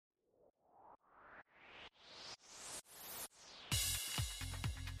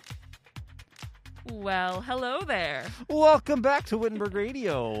Well, hello there. Welcome back to Wittenberg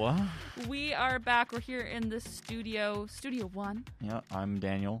Radio. We are back. We're here in the Studio 1. Yeah, I'm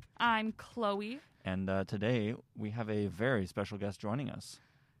Daniel. I'm Chloe. And today we have a very special guest joining us.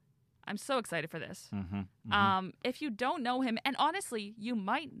 I'm so excited for this. Mm-hmm. If you don't know him, and honestly, you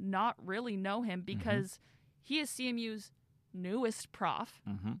might not really know him because he is CMU's newest prof,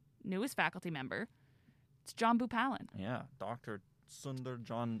 newest faculty member. It's John Boopalan. Yeah, Dr. Sunder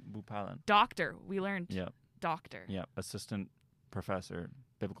John Boopalan. Doctor, we learned. Yep. Doctor. Yeah, assistant professor,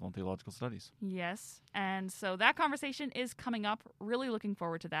 biblical and theological studies. Yes, and so that conversation is coming up. Really looking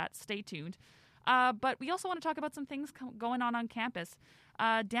forward to that. Stay tuned. But we also want to talk about some things going on campus.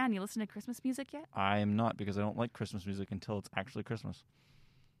 Dan, you listen to Christmas music yet? I am not, because I don't like Christmas music until it's actually Christmas.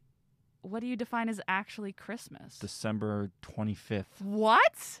 What do you define as actually Christmas? December 25th.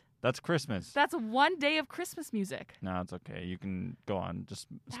 What? That's Christmas. That's one day of Christmas music. No, it's okay. You can go on. Just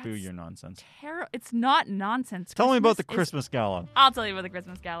spew your nonsense. It's not nonsense. Tell me about the Christmas gala. I'll tell you about the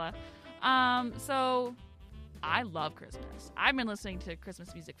Christmas gala. So I love Christmas. I've been listening to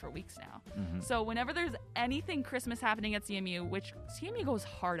Christmas music for weeks now. So whenever there's anything Christmas happening at CMU, which CMU goes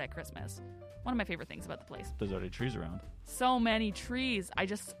hard at Christmas, one of my favorite things about the place. There's already trees around. So many trees.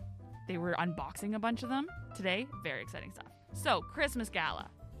 They were unboxing a bunch of them today. Very exciting stuff. So, Christmas Gala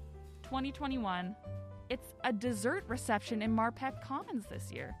 2021. It's a dessert reception in Marpet Commons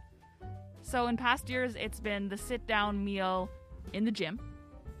this year. So, in past years, it's been the sit-down meal in the gym.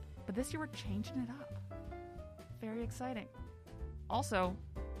 But this year, we're changing it up. Very exciting. Also,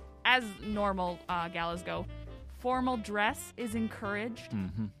 as normal galas go, formal dress is encouraged.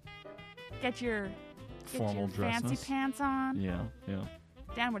 Get your fancy pants on. Yeah.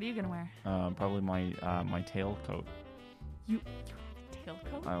 Dan, what are you going to wear? Probably my tailcoat. You have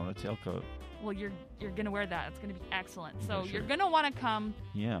a tailcoat? I want a tailcoat. Well, you're going to wear that. It's going to be excellent. So Yeah, sure. you're going to want to come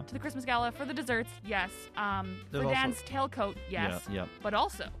to the Christmas Gala for the desserts, yes. For Dan's tailcoat, yes. Yeah. But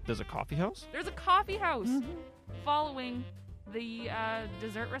also, There's a coffee house? there's a coffee house following the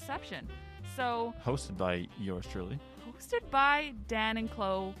dessert reception. So Hosted by yours truly. hosted by Dan and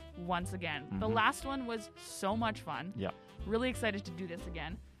Chlo once again. The last one was so much fun. Yeah. Really excited to do this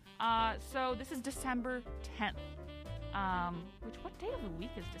again. So this is December 10th. What day of the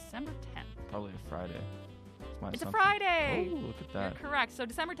week is December 10th? Probably a Friday. It's a Friday. Oh, look at that. You're correct. So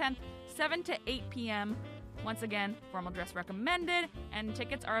December 10th, 7 to 8 p.m. Once again, formal dress recommended, and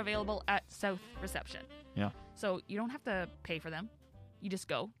tickets are available at South Reception. Yeah. So you don't have to pay for them. You just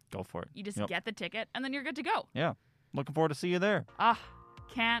go. Go for it. You just get the ticket, and then you're good to go. Yeah. Looking forward to see you there.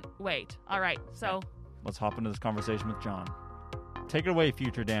 Can't wait. All right, so... Let's hop into this conversation with John. Take it away,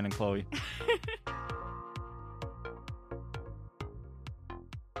 future Dan and Chloe.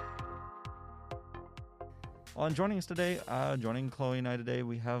 Well, and joining us today, joining Chloe and I today,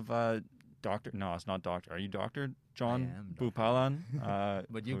 we have Dr. No, it's not Doctor. Are you Dr. John Boopalan?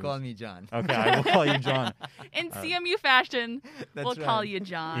 But you call me John. Okay, I will call you John. In CMU fashion, we'll call you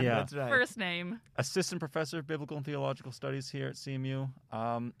John. Yeah. That's right. First name. Assistant Professor of Biblical and Theological Studies here at CMU.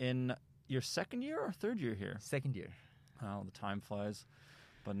 In your second year or third year here? Second year. Oh, the time flies,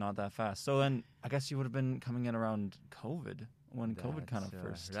 but not that fast. So then I guess you would have been coming in around COVID, when COVID kind of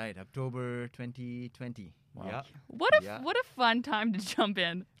first. Right, October 2020. Wow. Yeah. What a fun time to jump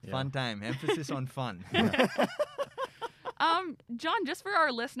in. Yeah. Fun time. Emphasis on fun. John, just for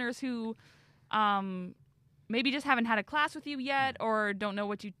our listeners who maybe just haven't had a class with you yet or don't know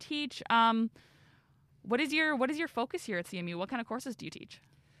what you teach, what is your focus here at CMU? What kind of courses do you teach?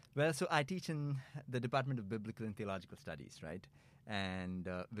 Well, so I teach in the Department of Biblical and Theological Studies, right? And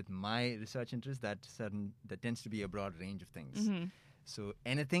with my research interest, that tends to be a broad range of things. So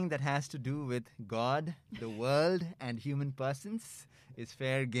anything that has to do with God, the world, and human persons is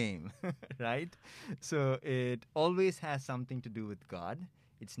fair game, right? So it always has something to do with God.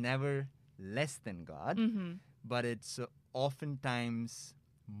 It's never less than God, but it's oftentimes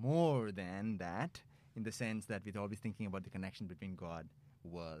more than that, in the sense that we're always thinking about the connection between God,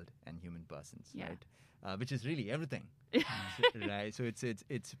 world, and human persons, right? Which is really everything, right? So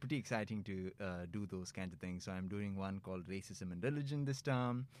it's pretty exciting to do those kinds of things. So I'm doing one called Racism and Religion this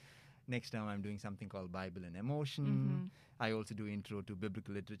term. Next term, I'm doing something called Bible and Emotion. I also do Intro to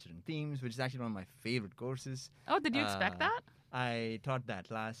Biblical Literature and Themes, which is actually one of my favorite courses. Oh, did you expect that? I taught that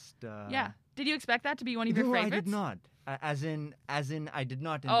last... Did you expect that to be one of your favorites? No, I did not. As in, I did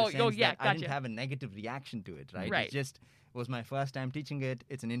not in the sense that I didn't have a negative reaction to it, right? It just was my first time teaching it.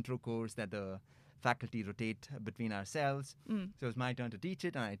 It's an intro course that the faculty rotate between ourselves. So it was my turn to teach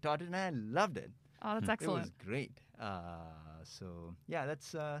it, and I taught it, and I loved it. Oh, that's excellent. It was great. So, yeah, that's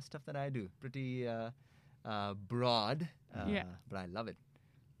stuff that I do. Pretty broad, but I love it.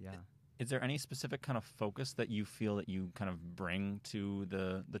 Yeah. is there any specific kind of focus that you feel that you kind of bring to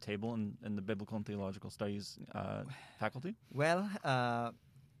the table in the biblical and theological studies faculty? Well,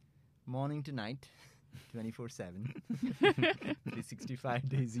 morning to night, 24/7, 365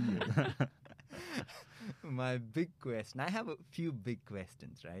 days a year. My big question, I have a few big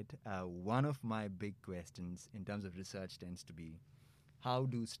questions, right? One of my big questions in terms of research tends to be, how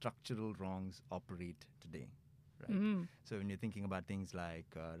do structural wrongs operate today? Right? Mm. So when you're thinking about things like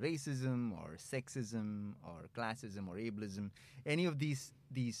racism or sexism or classism or ableism, any of these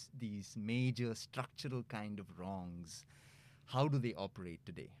major structural kind of wrongs, how do they operate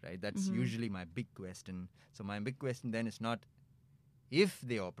today? Right? That's usually my big question. So my big question then is not if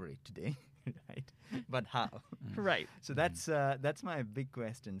they operate today, right? But how? Right. So that's my big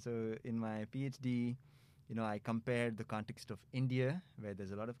question. So in my PhD, I compared the context of India, where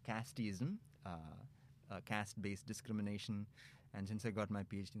there's a lot of casteism, caste-based discrimination, and since I got my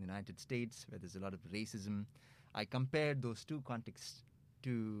PhD in the United States, where there's a lot of racism, I compared those two contexts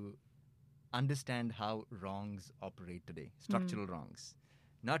to understand how wrongs operate today, structural wrongs.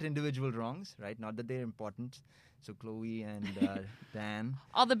 Not individual wrongs, right? Not that they're important. So Chloe and Dan.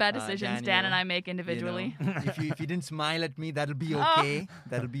 All the bad decisions Daniel, Dan and I make individually. If you didn't smile at me, that'll be okay.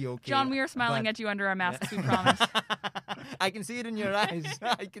 That'll be okay. John, we are smiling at you under our masks, we promise. I can see it in your eyes.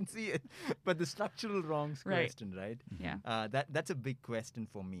 I can see it. But the structural wrongs question, right? Yeah. That's a big question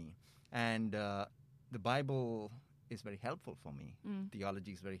for me. And the Bible is very helpful for me.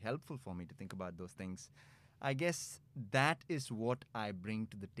 Theology is very helpful for me to think about those things. I guess that is what I bring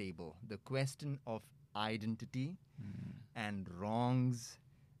to the table. The question of identity and wrongs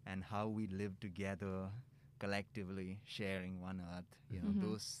and how we live together collectively, sharing one earth.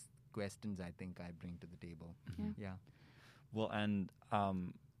 Those questions I think I bring to the table. Yeah. Well, and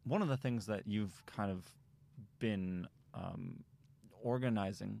one of the things that you've kind of been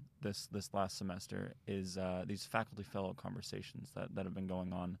organizing this last semester is these faculty fellow conversations that have been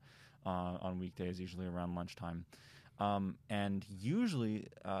going on weekdays, usually around lunchtime. And usually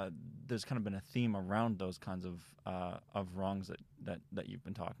there's kind of been a theme around those kinds of wrongs that you've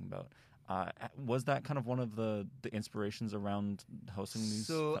been talking about. Was that kind of one of the inspirations around hosting these?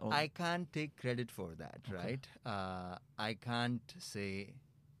 So I can't take credit for that, right? I can't say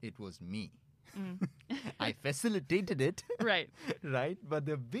it was me. I facilitated it. Right. Right? But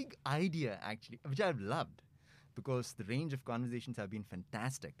the big idea, actually, which I've loved, because the range of conversations have been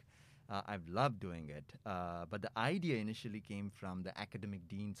fantastic. I've loved doing it. But the idea initially came from the academic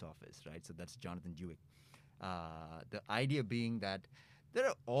dean's office, right? So that's Jonathan Jewick. The idea being that there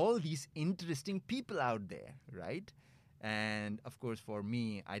are all these interesting people out there, right? And of course, for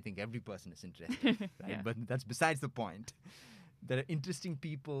me, I think every person is interesting, right? Yeah. But that's besides the point. There are interesting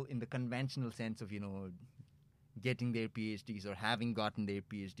people in the conventional sense of, getting their PhDs or having gotten their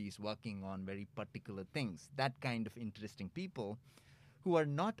PhDs working on very particular things. That kind of interesting people who are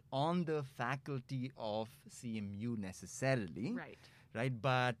not on the faculty of CMU necessarily, right?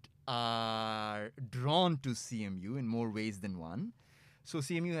 But are drawn to CMU in more ways than one. So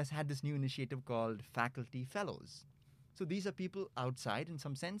CMU has had this new initiative called Faculty Fellows. So these are people outside in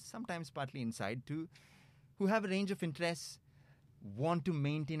some sense, sometimes partly inside too, who have a range of interests, want to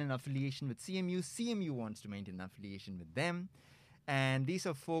maintain an affiliation with CMU. CMU wants to maintain an affiliation with them. And these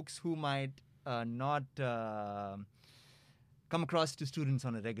are folks who might not come across to students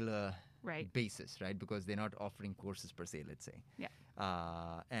on a regular basis, right? Because they're not offering courses per se, let's say. Yeah.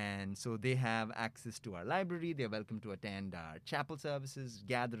 And so they have access to our library. They're welcome to attend our chapel services,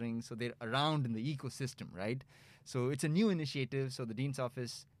 gatherings. So they're around in the ecosystem, right? So it's a new initiative. So the dean's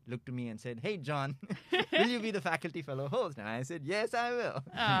office looked to me and said, "Hey, John, will you be the faculty fellow host?" And I said, "Yes, I will."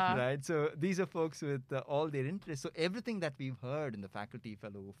 Right? So these are folks with all their interests. So everything that we've heard in the faculty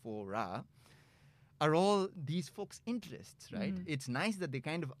fellow fora are all these folks' interests, right? It's nice that they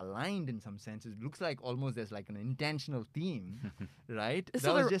kind of aligned in some sense. It looks like almost there's like an intentional theme, right?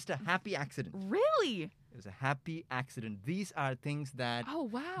 So that was just a happy accident. Really? It was a happy accident. These are things that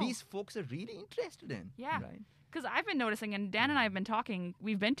these folks are really interested in. Yeah. Right? Because I've been noticing, and Dan and I have been talking,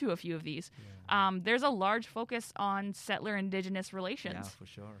 we've been to a few of these. There's a large focus on settler-indigenous relations. Yeah, for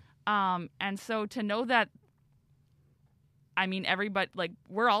sure. And so to know that, I mean, everybody, like,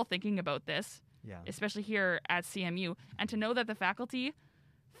 we're all thinking about this, especially here at CMU, and to know that the faculty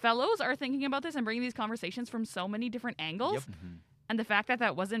fellows are thinking about this and bringing these conversations from so many different angles, and the fact that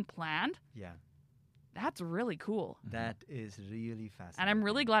that wasn't planned, that's really cool. That is really fascinating. And I'm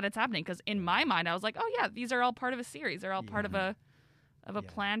really glad it's happening, because in my mind, I was like, oh yeah, these are all part of a series. They're all part of a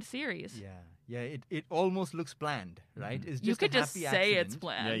planned series. Yeah, it almost looks planned, right? It's just you could a just happy say accident. it's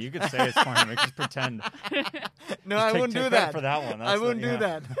planned. Yeah, you could say it's planned. Just pretend. No, Just I won't do take that. for that one. I won't do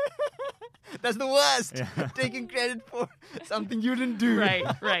that. That's the worst. Yeah. Taking credit for something you didn't do.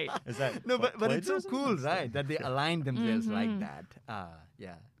 Right. Is that No, but it's so plagiarism? cool, That's right? That they align themselves like that.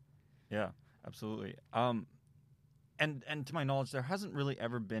 Yeah. Yeah, absolutely. And to my knowledge, there hasn't really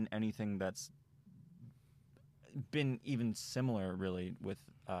ever been anything that's been even similar, really. With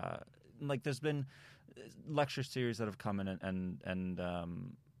like, there's been lecture series that have come in and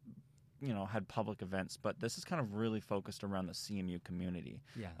had public events, but this is kind of really focused around the CMU community.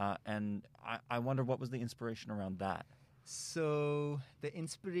 Yeah. And I wonder what was the inspiration around that. So the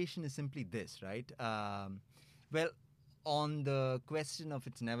inspiration is simply this, right? Well, on the question of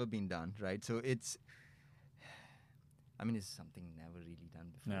it's never been done, right? So it's something never really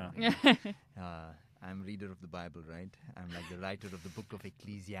done before. Yeah. I'm a reader of the Bible, right? I'm like the writer of the book of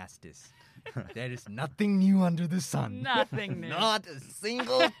Ecclesiastes. There is nothing new under the sun. Nothing new. Not a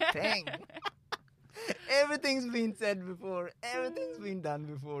single thing. Everything's been said before. Everything's been done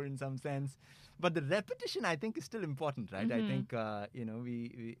before in some sense. But the repetition, I think, is still important, right? I think,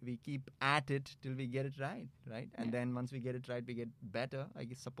 we keep at it till we get it right? And then once we get it right, we get better, I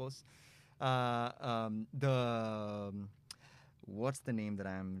guess, suppose. What's the name that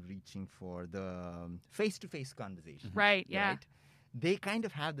I'm reaching for? The face-to-face conversation. Right, yeah. Right? They kind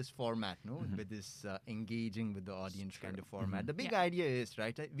of have this format, no? With this engaging with the audience kind of format. The big idea is,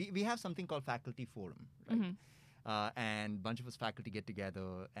 right, we have something called faculty forum, right? And a bunch of us faculty get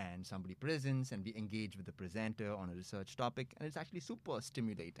together and somebody presents and we engage with the presenter on a research topic, and it's actually super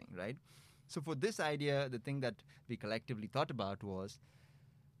stimulating, right? So for this idea, the thing that we collectively thought about was,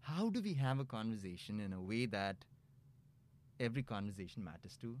 how do we have a conversation in a way that every conversation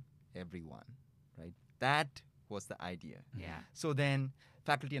matters to everyone, right? That was the idea. Yeah. So then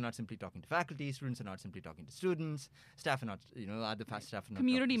faculty are not simply talking to faculty, students are not simply talking to students, staff are not, other staff are not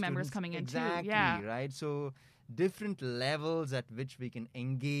Community talking to members students. coming in exactly, too. Yeah. right? So different levels at which we can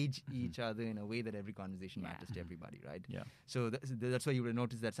engage each other in a way that every conversation matters to everybody, right? Yeah. So that's why you will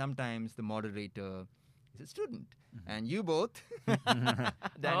notice that sometimes the moderator is a student. And you both, Daniel and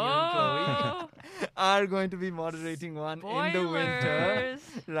Chloe, are going to be moderating one in the winter,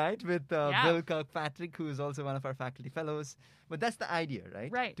 right? With Bill Kirkpatrick, who is also one of our faculty fellows. But that's the idea,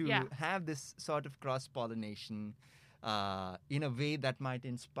 right? Right, To have this sort of cross-pollination in a way that might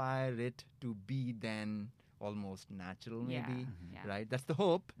inspire it to be then almost natural, maybe, right? That's the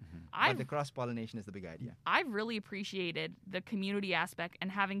hope. But the cross-pollination is the big idea. I've really appreciated the community aspect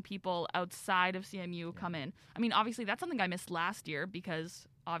and having people outside of CMU come in. I mean, obviously, that's something I missed last year because,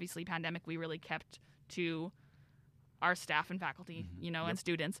 obviously, pandemic, we really kept to our staff and faculty, and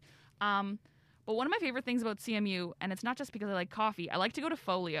students. But one of my favorite things about CMU, and it's not just because I like coffee, I like to go to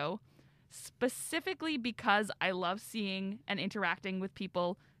Folio, specifically because I love seeing and interacting with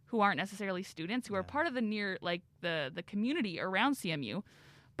people who aren't necessarily students, who are part of the community around CMU,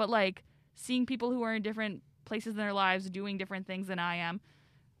 but seeing people who are in different places in their lives doing different things than I am,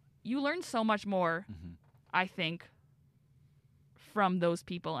 you learn so much more, I think, from those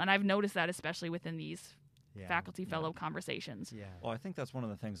people. And I've noticed that especially within these faculty fellow conversations. Yeah. Well, I think that's one of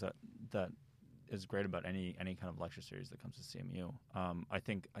the things that is great about any kind of lecture series that comes to CMU. I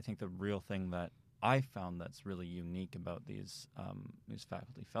think the real thing that I found that's really unique about these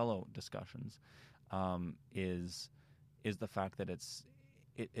faculty fellow discussions is the fact that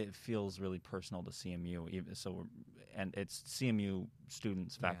it feels really personal to CMU. And it's CMU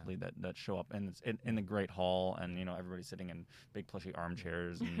students, faculty that show up, and it's in the great hall, and everybody's sitting in big plushy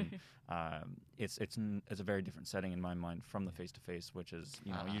armchairs, and it's a very different setting in my mind from the face to face, which is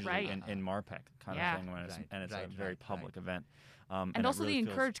usually in Marpec kind of thing, when it's a very public event. And also really the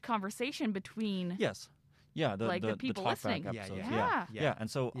encouraged conversation between the people listening. Episodes. Yeah. And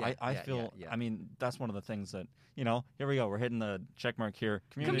so I feel, I mean, that's one of the things that, here we go. We're hitting the check mark here.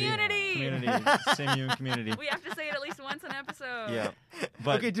 Community. CMU community. We have to say it at least once an episode. Yeah.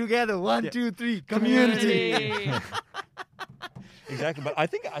 But okay, together. 1, 2, 3. Community. Exactly. But I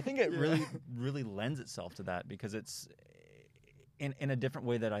think it really lends itself to that, because it's in a different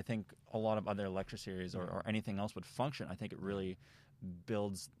way that I think a lot of other lecture series or anything else would function. I think it really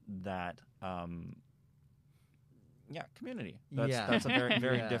builds that community. That's a very,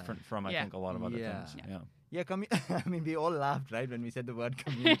 very different from, I think, a lot of other things. Yeah, I mean, we all laughed, right, when we said the word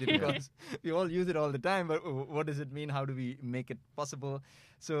community, because we all use it all the time, but what does it mean? How do we make it possible?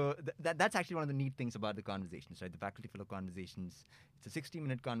 So that's actually one of the neat things about the conversations, right? The faculty fellow conversations. It's a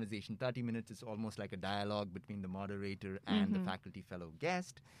 60-minute conversation. 30 minutes is almost like a dialogue between the moderator and the faculty fellow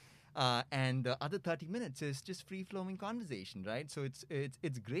guest. And the other 30 minutes is just free-flowing conversation, right? So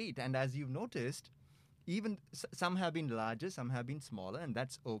it's great. And as you've noticed, even some have been larger, some have been smaller, and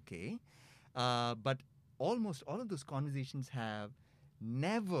that's okay. But almost all of those conversations have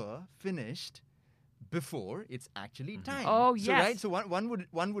never finished before it's actually time. Oh, So, yes. right? So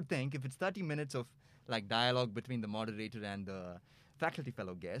one would think if it's 30 minutes of like dialogue between the moderator and the faculty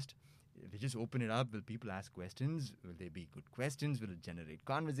fellow guest, if you just open it up, will people ask questions? Will they be good questions? Will it generate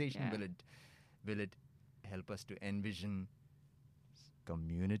conversation? Yeah. Will it help us to envision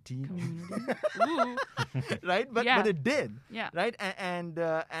community? Ooh. Right? But it did. Yeah. Right? And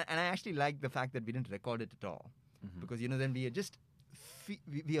I actually like the fact that we didn't record it at all. Because, then we are just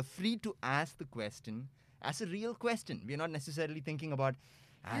we are free to ask the question as a real question. We are not necessarily thinking about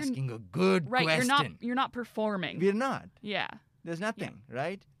asking a good question. You're not performing. We're not. Yeah. There's nothing,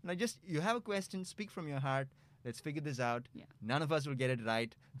 right? Now you have a question, speak from your heart. Let's figure this out. Yeah. None of us will get it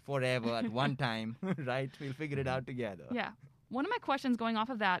right forever at one time, right? We'll figure it out together. Yeah. One of my questions going off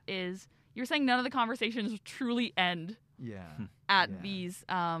of that is, you're saying none of the conversations truly end at these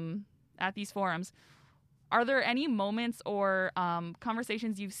forums. Are there any moments or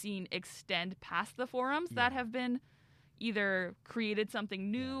conversations you've seen extend past the forums that have been either created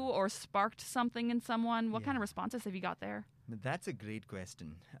something new or sparked something in someone? What kind of responses have you got there? That's a great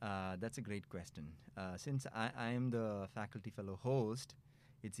question. Since I am the faculty fellow host,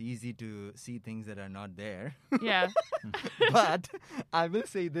 it's easy to see things that are not there. Yeah. But I will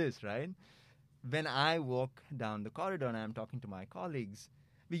say this, right? When I walk down the corridor and I'm talking to my colleagues,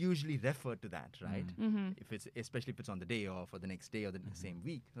 we usually refer to that, right? Especially if it's on the day or for the next day or the same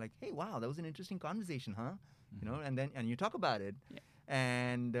week. Like, hey, wow, that was an interesting conversation, huh? And you talk about it. Yeah.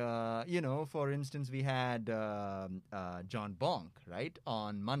 And, for instance, we had John Bonk, right,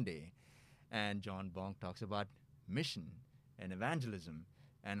 on Monday. And John Bonk talks about mission and evangelism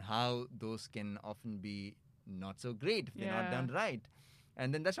and how those can often be not so great if they're not done right.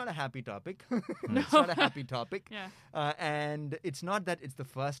 And then that's not a happy topic. It's not a happy topic. Yeah. And it's not that it's the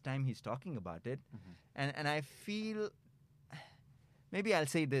first time he's talking about it. And I feel, maybe I'll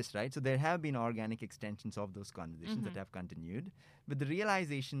say this, right? So there have been organic extensions of those conversations that have continued with the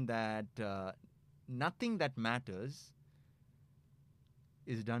realization that nothing that matters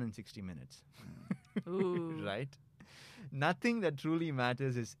is done in 60 minutes. Ooh. Right? Nothing that truly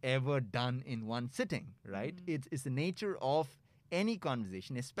matters is ever done in one sitting, right? It's the nature of any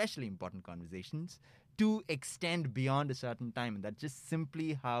conversation, especially important conversations, to extend beyond a certain time. And that's just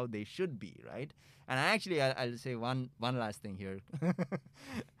simply how they should be, right? And I'll say one last thing here.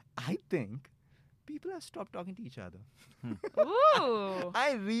 I think people have stopped talking to each other. Ooh.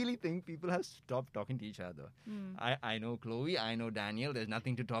 I really think people have stopped talking to each other. I know Chloe, I know Daniel, there's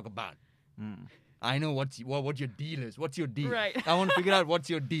nothing to talk about. I know what your deal is. What's your deal? Right. I want to figure out what's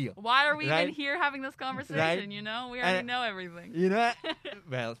your deal. Why are we even here having this conversation, Right. We already know everything.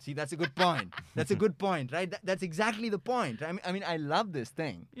 Well, see, that's a good point. That's a good point, right? That's exactly the point. I mean, I love this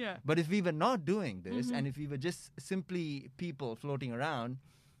thing. Yeah. But if we were not doing this, and if we were just simply people floating around,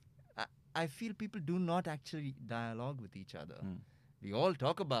 I feel people do not actually dialogue with each other. We all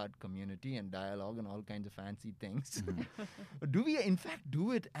talk about community and dialogue and all kinds of fancy things. Do we, in fact,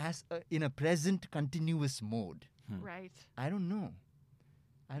 do it as in a present continuous mode? Right. I don't know.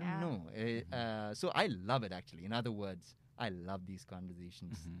 So I love it, actually. In other words, I love these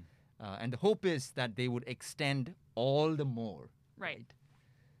conversations. And the hope is that they would extend all the more. Right.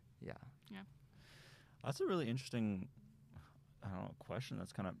 Yeah. That's a really interesting, question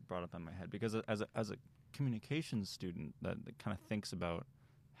that's kind of brought up in my head, because as a communications student that kind of thinks about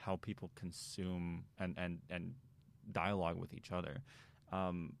how people consume and dialogue with each other,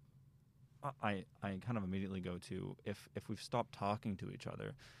 I kind of immediately go to, if we've stopped talking to each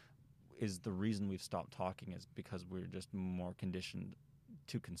other, is the reason we've stopped talking is because we're just more conditioned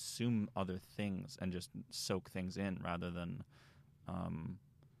to consume other things and just soak things in rather than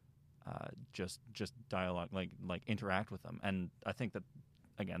just dialogue, like interact with them. And I think that,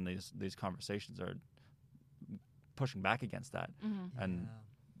 again, these conversations are pushing back against that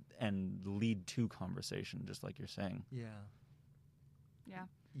and lead to conversation, just like you're saying.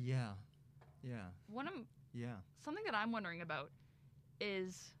 Something that I'm wondering about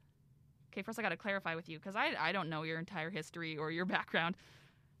is, okay, first I got to clarify with you, because I don't know your entire history or your background.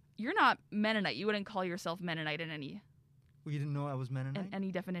 You're not Mennonite. You wouldn't call yourself Mennonite in any... You didn't know I was Mennonite? In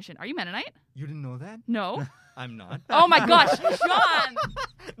any definition. Are you Mennonite? You didn't know that? No. I'm not. Oh my gosh, John!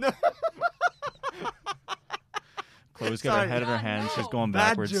 No. Chloe's got her head in her hands. She's going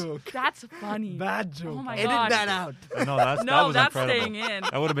backwards. Bad joke. That's funny. Bad joke. Oh my Edit gosh. that out. No, that was that's incredible. staying in.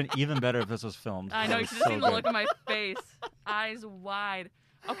 That would have been even better if this was filmed. I know, That you was should have so seen the good. look on my face. Eyes wide.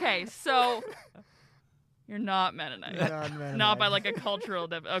 Okay, so you're not Mennonite. Not by like a cultural,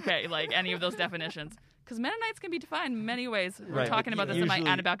 okay, like any of those definitions. Because Mennonites can be defined in many ways. We're Right, talking but about this in my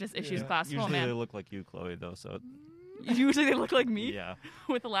usually- Anabaptist issues class. Usually Oh, man. they look like you, Chloe, though. So Usually they look like me. Yeah.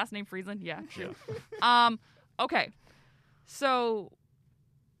 With the last name Friesland. Yeah, true. Yeah. Okay. So,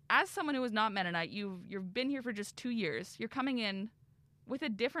 as someone who is not Mennonite, you've been here for just 2 years. You're coming in with a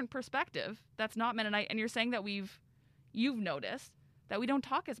different perspective that's not Mennonite, and you're saying that you've noticed that we don't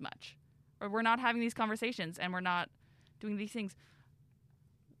talk as much, or we're not having these conversations, and we're not doing these things.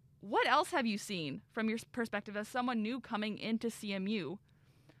 What else have you seen from your perspective as someone new coming into CMU?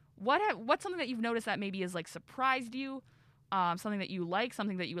 What's something that you've noticed that maybe has like surprised you? Something that you like,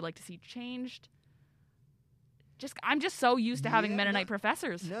 something that you would like to see changed? I'm just so used to having Mennonite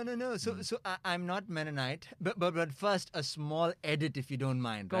professors. No. So I'm not Mennonite, but first a small edit, if you don't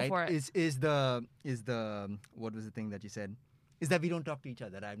mind. Go right? for it. Is the what was the thing that you said? Is that we don't talk to each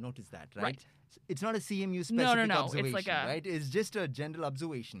other? I've noticed that, right? Right. It's not a CMU specific No. observation, It's like right? It's just a general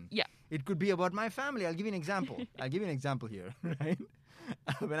observation. Yeah. It could be about my family. I'll give you an example. Here, right?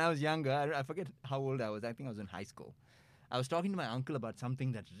 When I was younger, I forget how old I was. I think I was in high school. I was talking to my uncle about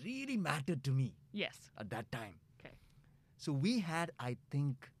something that really mattered to me Yes. at that time. Okay. So we had, I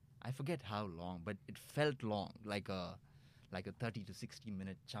forget how long, but it felt long, like a 30 to 60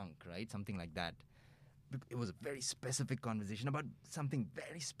 minute chunk, right? Something like that. It was a very specific conversation about something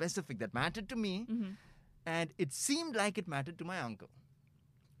very specific that mattered to me, and it seemed like it mattered to my uncle,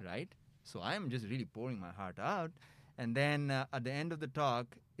 right? So I'm just really pouring my heart out, and then at the end of the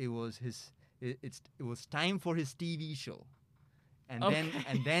talk, it was time for his TV show, and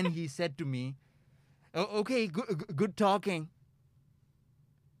then he said to me, "Oh, okay, good talking.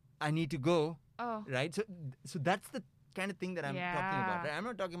 I need to go." Oh. Right. So that's the kind of thing that I'm talking about. Right? I'm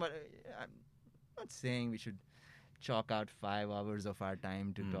not talking about. I'm not saying we should chalk out 5 hours of our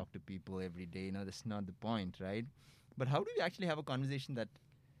time to talk to people every day. No, that's not the point, right? But how do we actually have a conversation that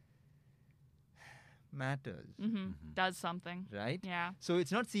matters? Does something. Right? Yeah. So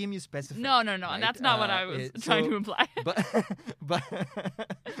it's not CMU specific. No. Right? And that's not what I was trying to imply.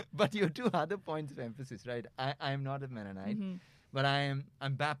 But your two other points of emphasis, right? I'm not a Mennonite, but I'm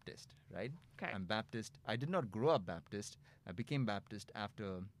Baptist, right? Okay. I'm Baptist. I did not grow up Baptist. I became Baptist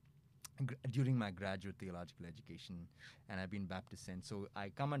during my graduate theological education, and I've been Baptist since. So I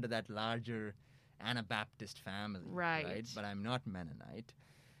come under that larger Anabaptist family, right? But I'm not Mennonite.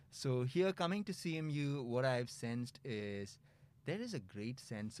 So here, coming to CMU, what I've sensed is there is a great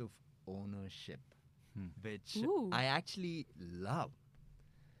sense of ownership, which I actually love.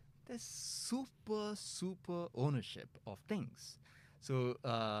 There's super ownership of things. So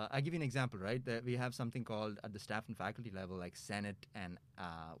I'll give you an example, right? We have something called at the staff and faculty level, like Senate and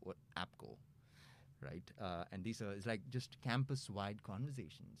APCO, right? And it's like just campus-wide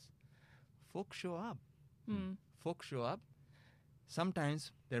conversations. Folks show up. Folks show up.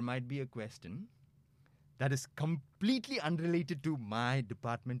 Sometimes there might be a question that is completely unrelated to my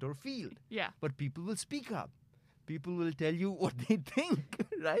department or field. Yeah. But people will speak up. People will tell you what they think,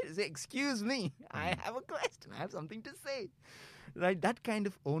 right? Say, excuse me, I have a question. I have something to say. Right, that kind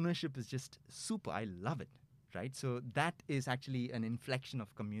of ownership is just super. I love it, right? So that is actually an inflection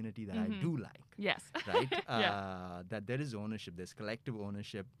of community that I do like. Yes. Right? That there is ownership, there's collective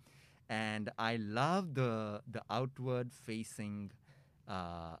ownership. And I love the outward-facing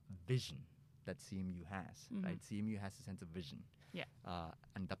vision that CMU has, right? CMU has a sense of vision. Yeah.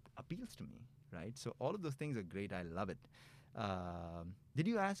 And that appeals to me, right? So all of those things are great. I love it. Did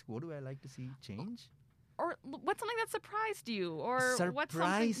you ask, what do I like to see change? Or what's something that surprised you? Or what's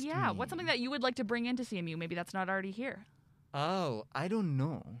something that you would like to bring into CMU? Maybe that's not already here. Oh, I don't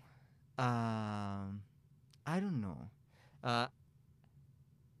know. I don't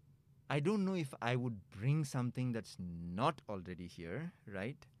know if I would bring something that's not already here,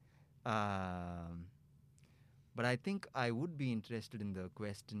 right? But I think I would be interested in the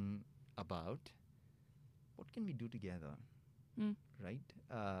question about what can we do together, right?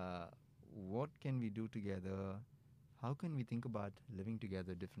 What can we do together? How can we think about living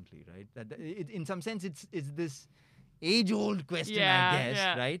together differently, right? In some sense, it's this age-old question, I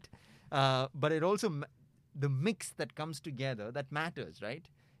guess, right? But it also, the mix that comes together, that matters, right?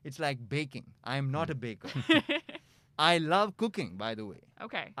 It's like baking. I'm not a baker. I love cooking, by the way.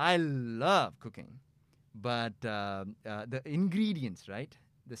 Okay. I love cooking. But the ingredients, right?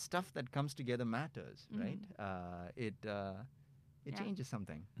 The stuff that comes together matters, right? It changes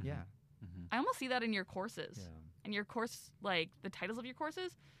something. Yeah. I almost see that in your courses. Yeah. And your course, like the titles of your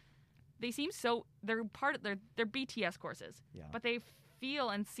courses, they seem so, they're BTS courses. Yeah. But they feel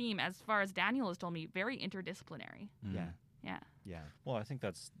and seem, as far as Daniel has told me, very interdisciplinary. Yeah. Yeah. Well, I think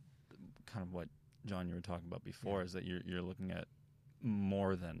that's kind of what, John, you were talking about before, is that you're looking at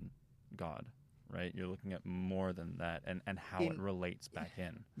more than God, right? You're looking at more than that and how it relates back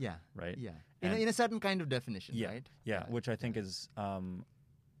in. Yeah. Right? Yeah. In a certain kind of definition, yeah, right? Yeah, which I think is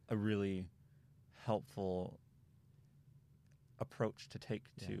a really helpful approach to take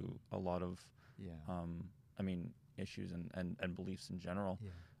to a lot of, issues and beliefs in general,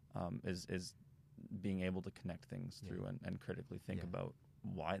 is being able to connect things through and critically think about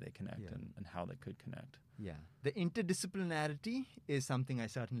why they connect and how they could connect. Yeah. The interdisciplinarity is something I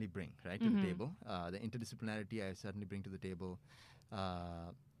certainly bring, right, to the table. The interdisciplinarity I certainly bring to the table.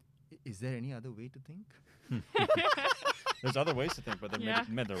 Is there any other way to think? There's other ways to think, but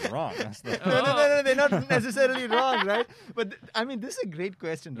they're wrong. That's the No, they're not necessarily wrong, right? But this is a great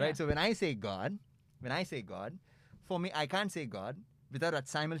question, right? So when I say God, for me, I can't say God without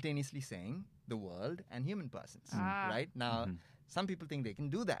simultaneously saying the world and human persons, right? Now, some people think they can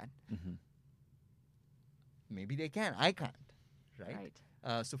do that. Maybe they can. I can't,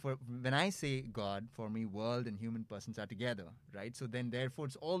 right? So when I say God, for me, world and human persons are together, right? So then, therefore,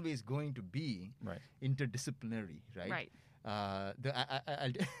 it's always going to be interdisciplinary, right? I'll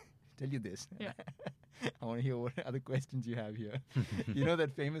tell you this. Yeah. I want to hear what other questions you have here. You know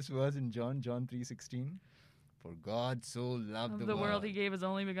that famous verse in John 3:16? For God so loved the world. He gave his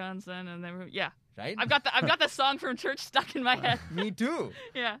only begotten Son, and then right? I've got the song from church stuck in my head. Me too.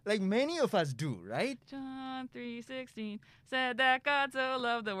 Yeah. Like many of us do, right? John 3:16 said that God so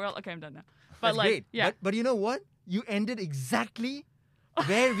loved the world. Okay, I'm done now. But That's great. yeah. But you know what? You ended exactly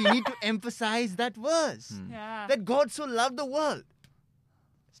where we need to emphasize that verse. Yeah. That God so loved the world.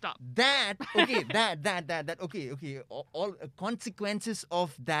 Stop. All consequences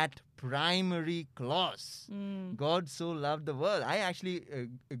of that primary clause. God so loved the world. I actually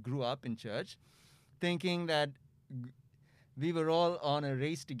grew up in church thinking that we were all on a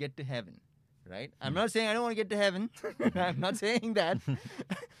race to get to heaven, right? I'm not saying I don't want to get to heaven. I'm not saying that.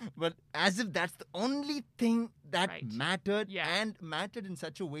 But as if that's the only thing that mattered and mattered in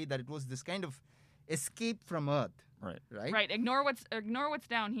such a way that it was this kind of escape from earth. Right. Ignore what's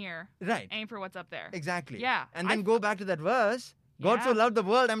down here. Right. Aim for what's up there. Exactly. Yeah. And then go back to that verse. God so loved the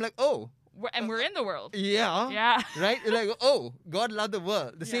world. I'm like, oh. We're in the world. Yeah. Yeah. Right? Like, oh, God loved the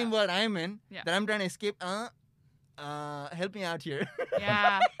world. The same world I'm in that I'm trying to escape. Help me out here.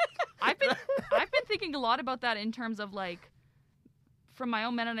 Yeah. I've been thinking a lot about that in terms of like, from my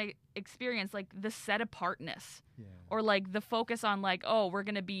own Mennonite experience, like the set apartness. Yeah. Or like the focus on like, oh, we're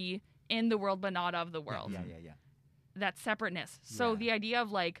going to be in the world but not of the world. Yeah. That separateness. So the idea of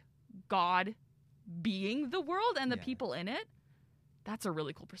like God being the world and the people in it, that's a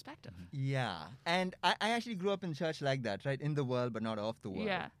really cool perspective. Yeah. And I actually grew up in church like that, right? In the world but not of the world.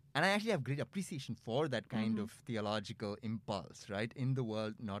 Yeah. And I actually have great appreciation for that kind of theological impulse, right? In the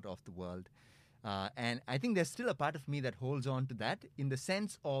world, not of the world. And I think there's still a part of me that holds on to that in the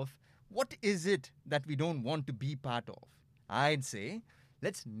sense of what is it that we don't want to be part of? I'd say,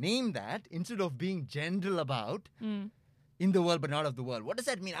 let's name that instead of being general about in the world but not of the world. What does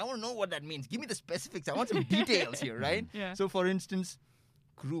that mean? I want to know what that means. Give me the specifics. I want some details here, right? Yeah. So, for instance,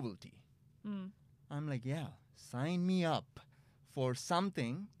 cruelty. I'm like, sign me up for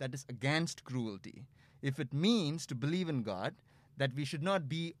something that is against cruelty. If it means to believe in God, that we should not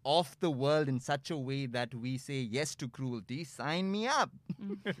be of the world in such a way that we say yes to cruelty, sign me up,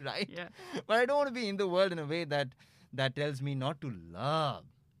 right? Yeah. But I don't want to be in the world in a way that tells me not to love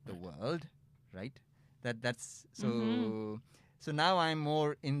the world, right? That's so. So now I'm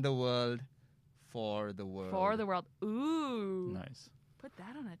more in the world for the world. For the world. Ooh. Nice. Put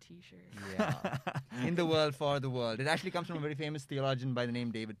that on a t-shirt. Yeah. In the world for the world. It actually comes from a very famous theologian by the name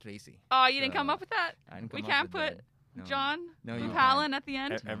David Tracy. Oh, you didn't come up with that? I didn't come we up can't with put that. John you Boopalan can't. at the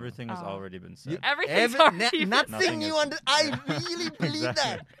end? Everything has already been said. Everything's already been Nothing you under. I really believe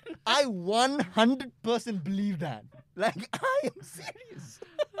that. I 100% believe that. Like, I am serious.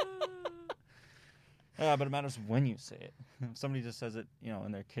 Yeah, but it matters when you say it. If somebody just says it,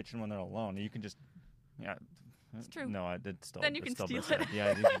 in their kitchen when they're alone, you can just, It's true. No, I did still. Then you can steal it.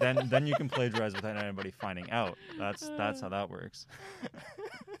 Yeah, then you can plagiarize without anybody finding out. That's how that works.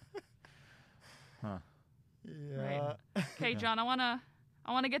 Huh. Yeah. Right. Okay, John, I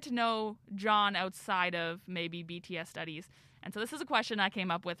wanna get to know John outside of maybe BTS studies. And so this is a question I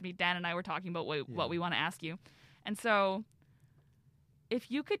came up with. Dan and I were talking about what we want to ask you. And so if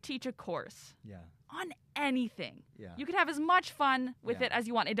you could teach a course on anything, you could have as much fun with it as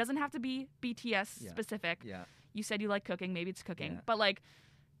you want. It doesn't have to be BTS specific. Yeah. You said you like cooking. Maybe it's cooking. But like,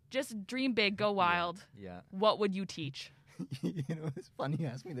 just dream big, go wild. Yeah. What would you teach? It's funny you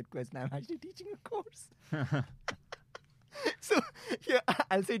asked me that question. I'm actually teaching a course. So,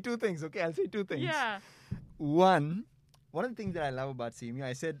 I'll say two things, okay? Yeah. One, one of the things that I love about CMU,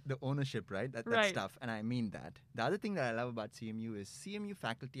 I said the ownership, right? That Right. stuff, and I mean that. The other thing that I love about CMU is CMU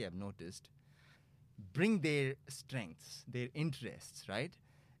faculty, I've noticed, bring their strengths, their interests, right?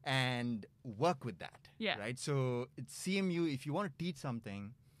 And work with that, Yeah. right? So it's CMU, if you want to teach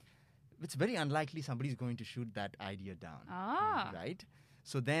something, it's very unlikely somebody's going to shoot that idea down, right?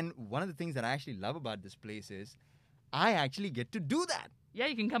 So then one of the things that I actually love about this place is I actually get to do that. Yeah,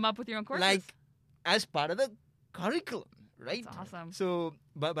 you can come up with your own courses. Like, as part of the curriculum, right? That's awesome. So,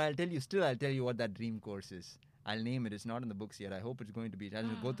 but I'll tell you what that dream course is. I'll name it. It's not in the books yet. I hope it's going to be. It has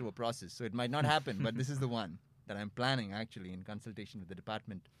to go through a process. So it might not happen, but this is the one that I'm planning, actually, in consultation with the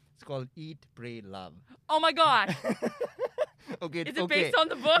department. It's called Eat, Pray, Love. Oh my God. Okay. Is it based on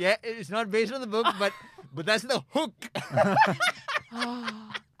the book? Yeah, it's not based on the book, but that's the hook.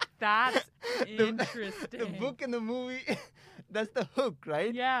 That's interesting. The book and the movie, that's the hook,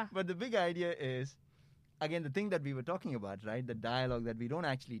 right? Yeah. But the big idea is, again, the thing that we were talking about, right? The dialogue that we don't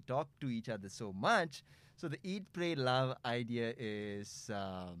actually talk to each other so much. So the Eat, Pray, Love idea is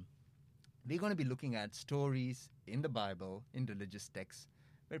we're going to be looking at stories in the Bible, in religious texts,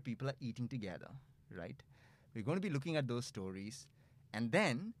 where people are eating together, right? We're going to be looking at those stories, and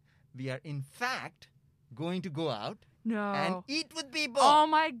then we are, in fact, going to go out and eat with people. Oh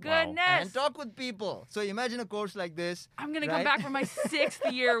my goodness. And talk with people. So imagine a course like this. I'm going to right? come back for my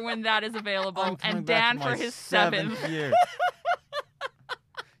 6th year when that is available, I'm coming and back Dan for my for his 7th 7th. year.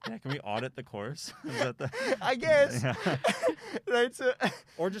 Yeah, can we audit the course? Is that the... I guess. Yeah. Right, so...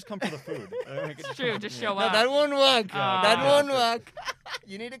 Or just come for the food. It's true, just show No, up. that won't work. Oh. That won't work.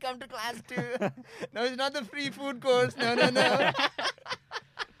 You need to come to class too. No, it's not the free food course. No.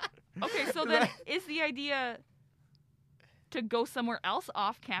 Okay, so then is the idea to go somewhere else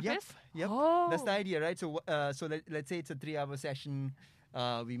off campus? Yep. Oh. That's the idea, right? So, let's say it's a 3-hour session.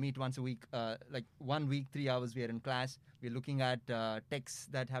 We meet once a week. Like 1 week, 3 hours, we are in class. We're looking at texts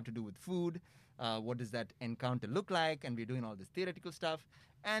that have to do with food. What does that encounter look like? And we're doing all this theoretical stuff.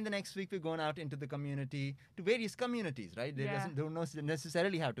 And the next week, we're going out into the community, to various communities, right? They don't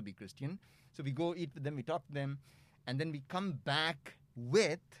necessarily have to be Christian. So we go eat with them, we talk to them, and then we come back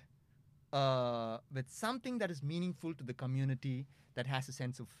with something that is meaningful to the community, that has a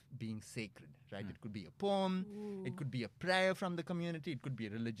sense of being sacred, right? It could be a poem, it could be a prayer from the community, it could be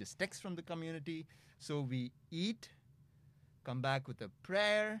a religious text from the community. So we eat, come back with a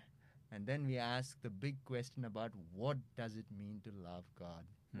prayer, and then we ask the big question about what does it mean to love God?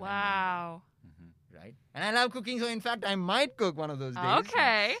 Wow. Right? And I love cooking, so in fact, I might cook one of those days.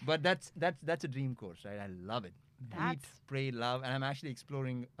 Okay. But that's a dream course, right? I love it. Eat, pray, love, and I'm actually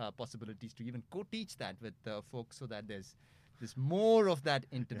exploring possibilities to even co-teach that with folks, so that there's more of that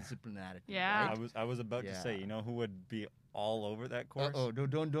interdisciplinarity. Yeah. Right? I was about to say, you know who would be all over that course?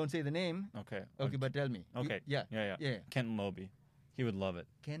 Don't say the name. Okay. But tell me. Okay. Yeah. Kenton Loby. He would love it.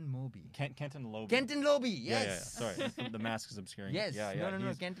 Ken Moby. Kenton Loby. Kenton Loby, yes. Yeah. Sorry, the mask is obscuring. Yes. Yeah.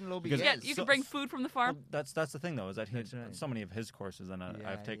 No. Kenton Loby. Because- Yeah, Yes. you can bring food from the farm. Well, that's the thing, though, is that That's right. so many of his courses, and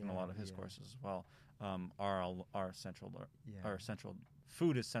I've taken a lot of his yeah. courses as well, are central.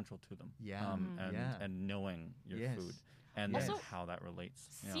 Food is central to them. Yeah. And knowing your Yes. food and Yes. then Also, how that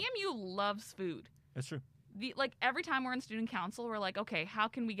relates. Yeah. CMU loves food. It's true. Every time we're in student council, we're like, okay, how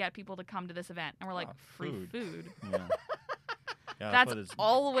can we get people to come to this event? And we're like, free food. Yeah. Yeah, That's what it's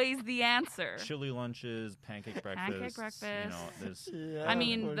always the answer. chili lunches, pancake breakfast. You know, there's. I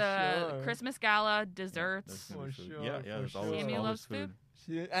mean, the Christmas gala, desserts. There's gonna be For food. sure, Yeah, for there's sure. always CMU always loves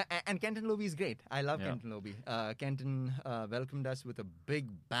food. And Kenton Loby is great. I love Yeah. Kenton Loby. Kenton welcomed us with a big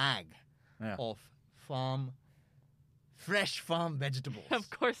bag Yeah. of fresh farm vegetables. Of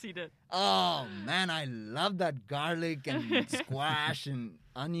course he did. Oh, man, I love that garlic and squash and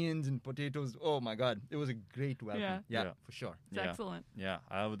onions and potatoes. Oh, my God. It was a great welcome. Yeah. Yeah. For sure. It's Yeah. excellent. Yeah,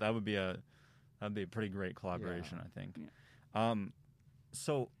 that would be a pretty great collaboration, I think. Yeah.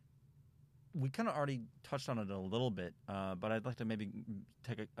 So we kind of already touched on it a little bit, but I'd like to maybe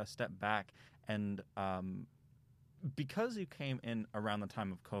take a step back, and because you came in around the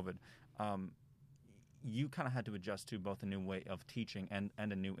time of COVID, you kind of had to adjust to both a new way of teaching and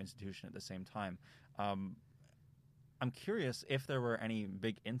a new institution at the same time. I'm curious if there were any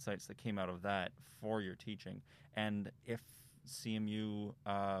big insights that came out of that for your teaching, and if CMU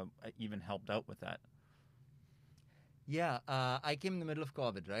even helped out with that. Yeah, I came in the middle of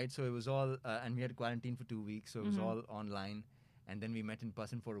COVID, right? So it was all, and we had to quarantine for 2 weeks, so it was all online. And then we met in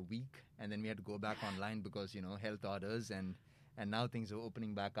person for a week, and then we had to go back online because, health orders, and now things are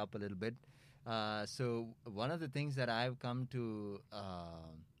opening back up a little bit. So one of the things that I've come to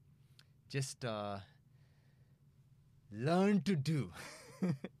just learn to do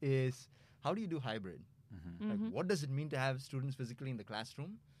is, how do you do hybrid, Like, what does it mean to have students physically in the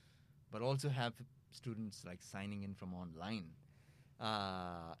classroom, but also have students like signing in from online?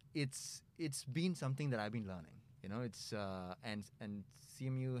 It's been something that I've been learning. It's and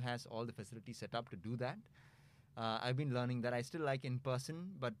CMU has all the facilities set up to do that. I've been learning that I still like in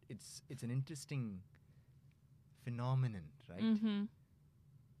person, but it's an interesting phenomenon, right?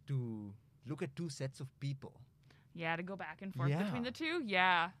 To look at two sets of people. Yeah, to go back and forth between the two.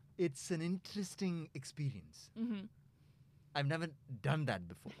 Yeah. It's an interesting experience. I've never done that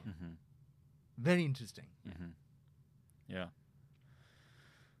before. Very interesting. Yeah.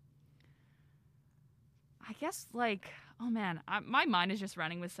 I guess, like, oh man, my mind is just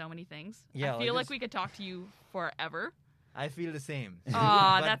running with so many things. Yeah, I feel like we could talk to you forever. I feel the same.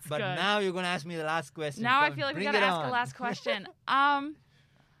 That's but good. Now you're going to ask me the last question. Now I feel like we got to ask a last question.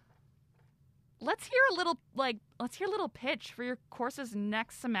 Let's hear a little pitch for your courses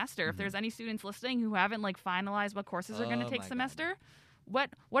next semester. If there's any students listening who haven't like finalized what courses are going to take semester, what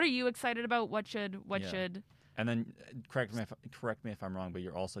are you excited about? What should And then correct me if I'm wrong, but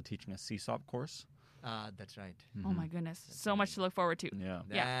you're also teaching a CSOP course. That's right. Oh my goodness, so much to look forward to. Yeah,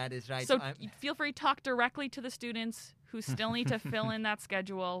 that is right. So feel free to talk directly to the students who still need to fill in that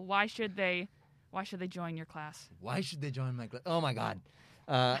schedule. Why should they join your class? Why should they join my class? Oh my God.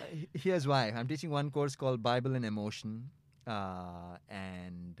 Here's why. I'm teaching one course called Bible and Emotion,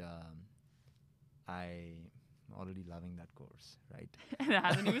 and I'm already loving that course, right? It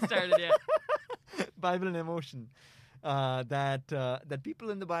hasn't even started yet. Bible and Emotion. That people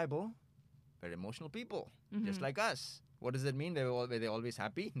in the Bible were emotional people, just like us. What does that mean? Were they always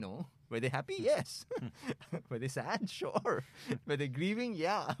happy? No. Were they happy? Yes. Were they sad? Sure. Were they grieving?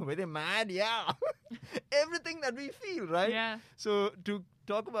 Yeah. Were they mad? Yeah. Everything that we feel, right? Yeah. So to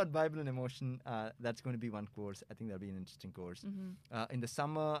talk about Bible and Emotion, that's going to be one course. I think that'll be an interesting course. In the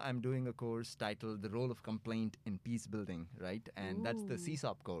summer, I'm doing a course titled The Role of Complaint in Peace Building, right? And that's the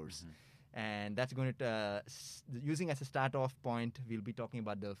CSOP course. And that's going to, using as a start-off point, we'll be talking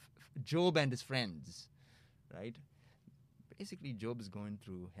about the Job and his friends, right? Basically, Job is going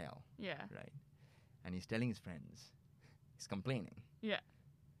through hell. Yeah. Right? And he's telling his friends. He's complaining. Yeah.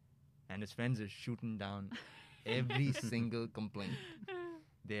 And his friends are shooting down every single complaint.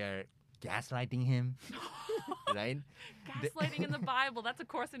 They are gaslighting him. Right? Gaslighting in the Bible. That's a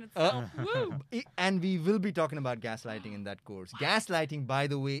course in itself. Woo! And we will be talking about gaslighting in that course. Gaslighting, by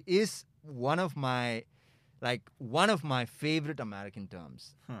the way, is one of my favorite American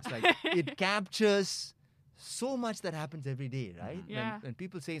terms. It's like it captures so much that happens every day, right? Yeah. When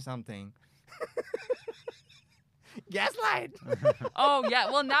people say something, gaslight. Oh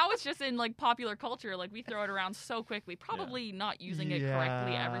yeah. Well, now it's just in like popular culture. Like we throw it around so quickly. Probably not using it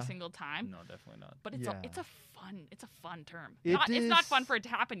correctly every single time. No, definitely not. But it's a fun term. It's not fun for it to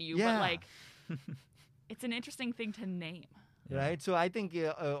happen to you, Yeah. but like it's an interesting thing to name. Right? So I think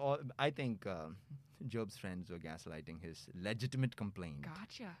Job's friends were gaslighting his legitimate complaint.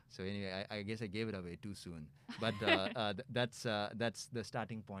 Gotcha. So anyway, I guess I gave it away too soon. But that's the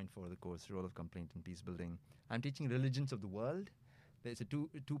starting point for the course, Role of Complaint in Peace Building. I'm teaching Religions of the World. There's a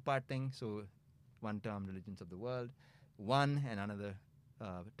two-part thing. So one term, Religions of the World. One and another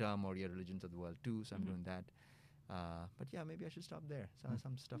term or Religions of the World 2. So I'm doing that. But yeah, maybe I should stop there.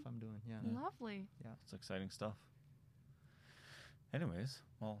 Some stuff I'm doing. Yeah. Lovely. Yeah. It's exciting stuff. Anyways,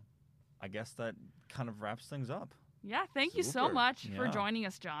 well, I guess that kind of wraps things up. Yeah, thank you so Super. much for Yeah. joining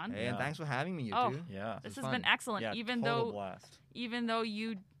us, John. Hey, and thanks for having me, you Oh. two. Yeah. This was has been fun. excellent. Yeah, even total blast. though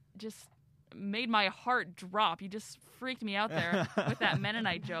you just made my heart drop. You just freaked me out there with that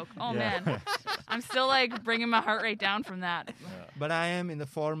Mennonite joke. Oh man, I'm still like bringing my heart rate down from that. But I am in the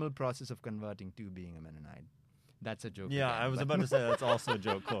formal process of converting to being a Mennonite. That's a joke. Yeah, again, I was but- about to say that's also a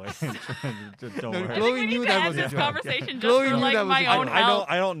joke, Chloe. Don't No, worry. I Chloe think we knew need that to was end a this joke. conversation just Chloe for knew like that was my a own joke. health.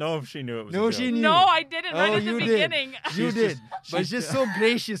 I don't know if she knew it was No, a joke. she knew. No, I didn't right Oh, at the you beginning. You She's did. just- But it's just so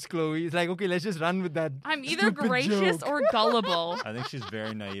gracious, Chloe. It's like, okay, let's just run with that. I'm either stupid gracious joke. or gullible. I think she's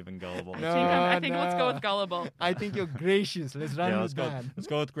very naive and gullible. No. I think let's go no. with gullible. I think you're gracious. Let's run Yeah, with let's go. that. Let's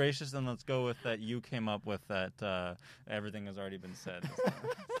go with gracious, and let's go with that. You came up with that. Everything has already been said.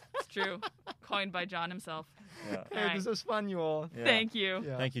 It's true. Coined by John himself. Yeah. Hey, Alright. this was fun, you all. Yeah. Thank you.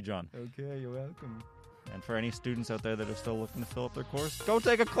 Yeah. Thank you, John. Okay, you're welcome. And for any students out there that are still looking to fill up their course, go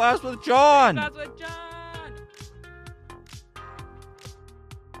take a class with John. That's what John.